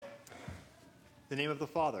In the name of the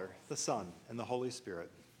Father, the Son, and the Holy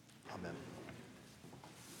Spirit. Amen.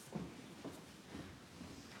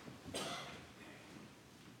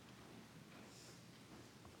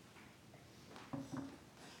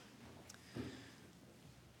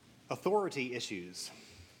 Authority issues.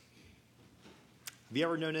 Have you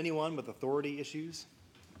ever known anyone with authority issues?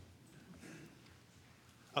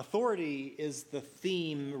 Authority is the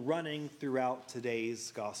theme running throughout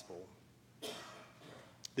today's gospel.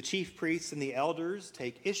 The chief priests and the elders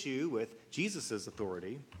take issue with Jesus'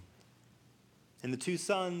 authority, and the two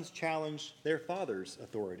sons challenge their father's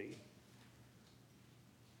authority.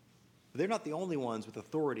 But they're not the only ones with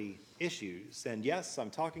authority issues, and yes, I'm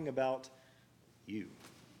talking about you.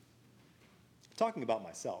 I'm talking about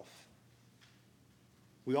myself.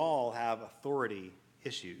 We all have authority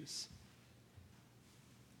issues.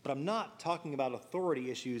 But I'm not talking about authority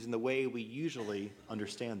issues in the way we usually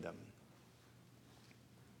understand them.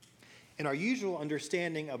 In our usual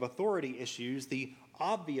understanding of authority issues, the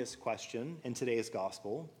obvious question in today's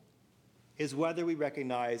gospel is whether we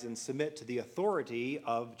recognize and submit to the authority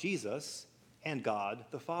of Jesus and God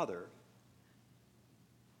the Father.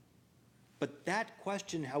 But that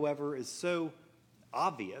question, however, is so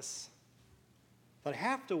obvious that I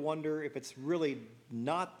have to wonder if it's really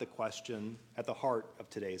not the question at the heart of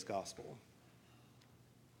today's gospel.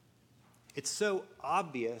 It's so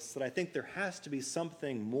obvious that I think there has to be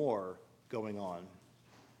something more going on.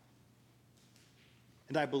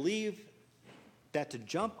 And I believe that to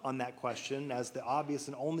jump on that question as the obvious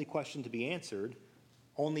and only question to be answered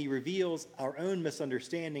only reveals our own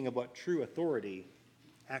misunderstanding of what true authority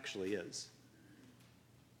actually is.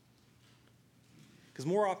 Because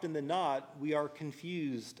more often than not, we are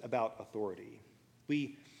confused about authority.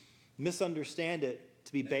 We misunderstand it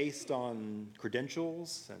to be based on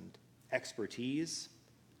credentials and expertise,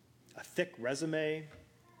 a thick resume,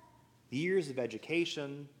 years of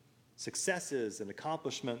education, successes and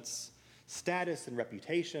accomplishments, status and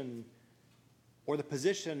reputation, or the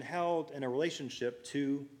position held in a relationship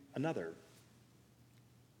to another.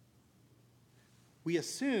 We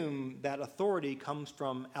assume that authority comes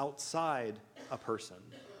from outside a person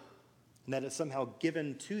and that it's somehow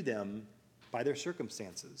given to them by their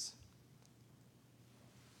circumstances.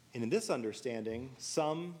 And in this understanding,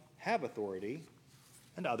 some have authority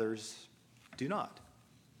and others do not.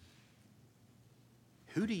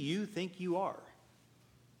 Who do you think you are?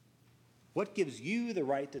 What gives you the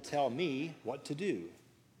right to tell me what to do?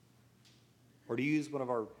 Or to use one of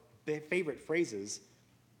our favorite phrases,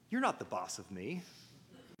 you're not the boss of me.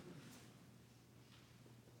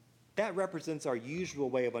 That represents our usual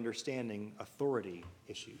way of understanding authority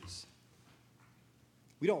issues.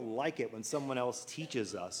 We don't like it when someone else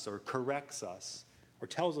teaches us or corrects us or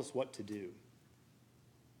tells us what to do.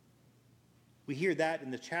 We hear that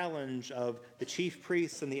in the challenge of the chief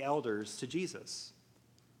priests and the elders to Jesus.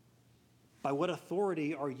 By what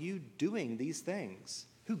authority are you doing these things?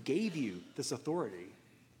 Who gave you this authority?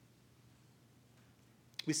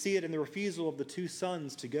 We see it in the refusal of the two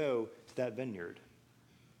sons to go to that vineyard.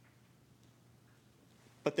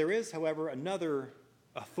 But there is, however, another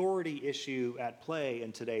authority issue at play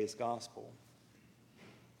in today's gospel.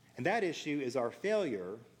 And that issue is our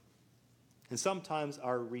failure, and sometimes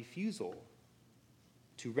our refusal,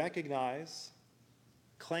 to recognize,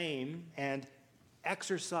 claim, and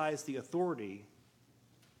exercise the authority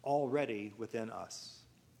already within us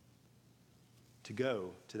to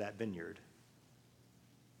go to that vineyard.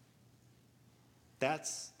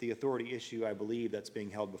 That's the authority issue, I believe, that's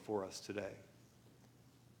being held before us today.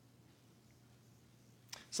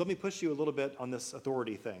 So let me push you a little bit on this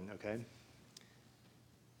authority thing, okay?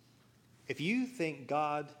 If you think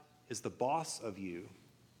God is the boss of you,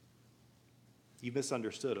 you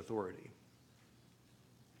misunderstood authority.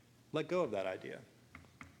 Let go of that idea.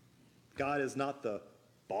 God is not the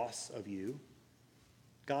boss of you.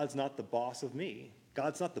 God's not the boss of me.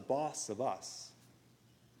 God's not the boss of us.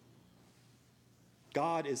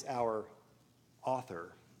 God is our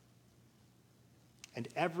author. And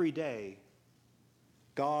every day,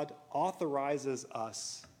 God authorizes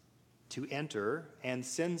us to enter and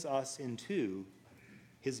sends us into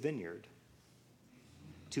his vineyard,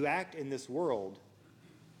 to act in this world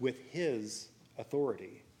with his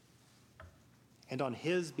authority and on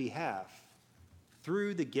his behalf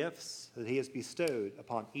through the gifts that he has bestowed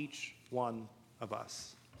upon each one of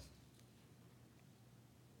us.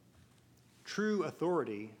 True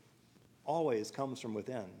authority always comes from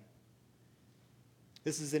within.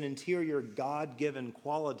 This is an interior God-given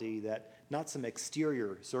quality not some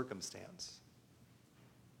exterior circumstance.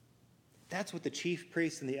 That's what the chief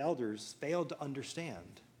priests and the elders failed to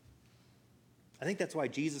understand. I think that's why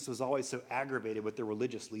Jesus was always so aggravated with the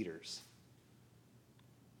religious leaders.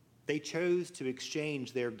 They chose to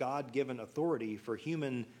exchange their God-given authority for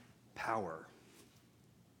human power.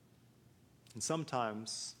 And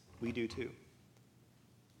sometimes we do too.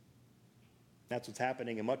 That's what's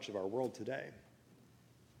happening in much of our world today.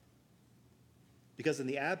 Because in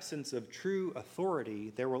the absence of true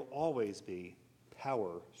authority, there will always be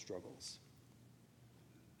power struggles.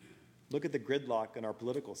 Look at the gridlock in our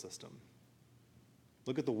political system.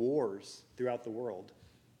 Look at the wars throughout the world.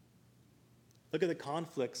 Look at the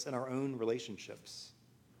conflicts in our own relationships.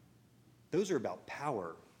 Those are about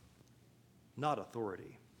power, not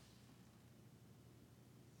authority.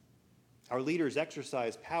 Our leaders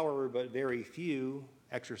exercise power, but very few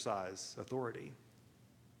exercise authority.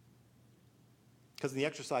 Because in the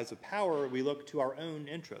exercise of power, we look to our own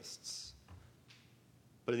interests.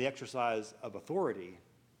 But in the exercise of authority,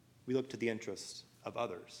 we look to the interests of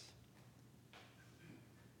others.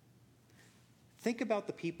 Think about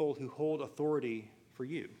the people who hold authority for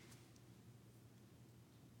you.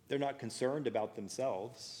 They're not concerned about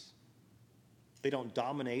themselves. They don't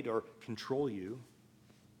dominate or control you.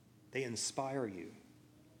 They inspire you.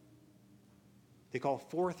 They call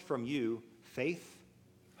forth from you faith,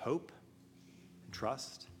 hope, and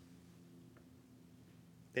trust.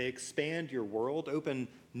 They expand your world, open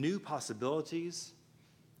new possibilities,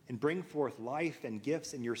 and bring forth life and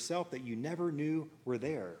gifts in yourself that you never knew were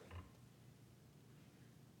there.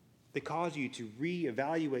 They cause you to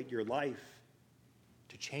reevaluate your life,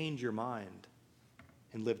 to change your mind,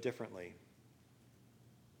 and live differently.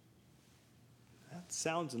 That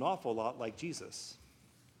sounds an awful lot like Jesus.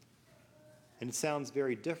 And it sounds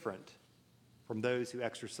very different from those who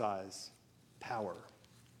exercise power.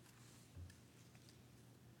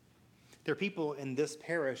 There are people in this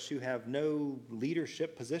parish who have no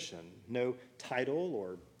leadership position, no title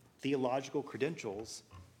or theological credentials,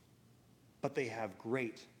 but they have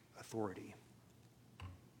great authority.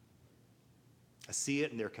 I see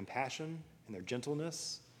it in their compassion and their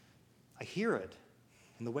gentleness. I hear it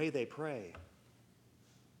in the way they pray.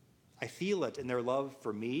 I feel it in their love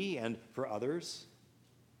for me and for others.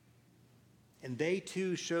 And they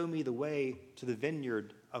too show me the way to the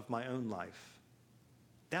vineyard of my own life.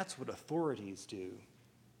 That's what authorities do.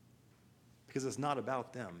 Because it's not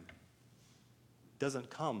about them. It doesn't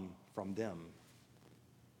come from them.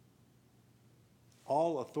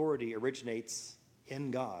 All authority originates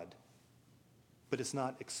in God, but it's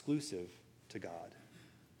not exclusive to God.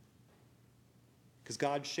 Because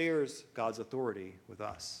God shares God's authority with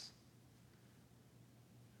us.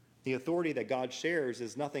 The authority that God shares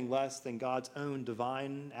is nothing less than God's own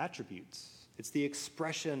divine attributes. It's the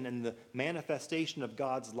expression and the manifestation of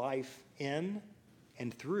God's life in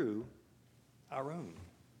and through our own.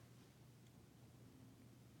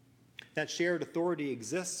 That shared authority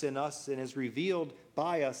exists in us and is revealed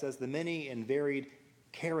by us as the many and varied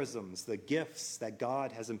charisms, the gifts that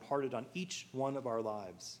God has imparted on each one of our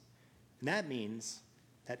lives. And that means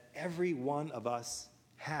that every one of us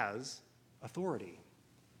has authority.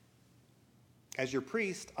 As your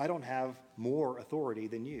priest, I don't have more authority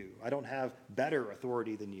than you. I don't have better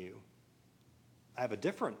authority than you. I have a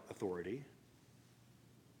different authority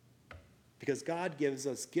because God gives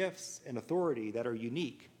us gifts and authority that are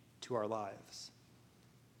unique to our lives.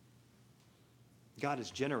 God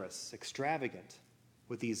is generous, extravagant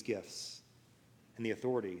with these gifts and the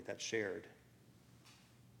authority that's shared.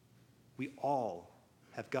 We all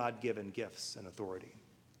have God-given gifts and authority.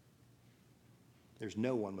 There's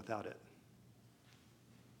no one without it.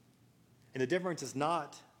 And the difference is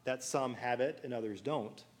not that some have it and others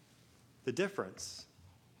don't. The difference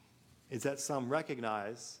is that some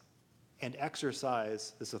recognize and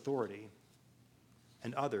exercise this authority,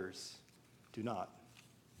 and others do not.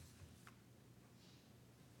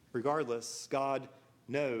 Regardless, God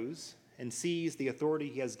knows and sees the authority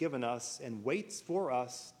he has given us and waits for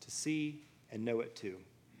us to see and know it too.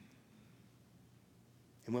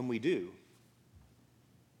 And when we do,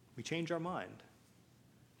 we change our mind.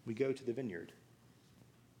 We go to the vineyard.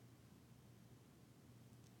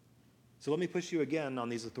 So let me push you again on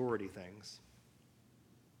these authority things.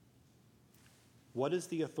 What is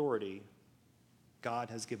the authority God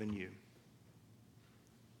has given you?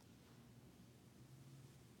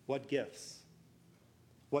 What gifts?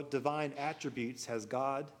 What divine attributes has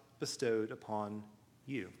God bestowed upon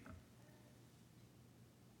you?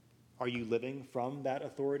 Are you living from that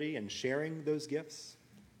authority and sharing those gifts?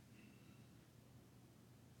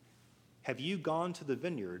 Have you gone to the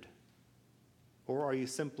vineyard, or are you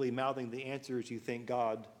simply mouthing the answers you think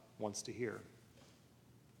God wants to hear?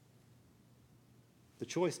 The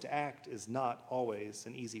choice to act is not always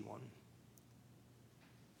an easy one.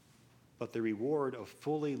 but the reward of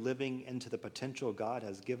fully living into the potential God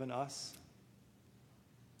has given us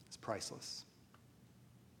is priceless.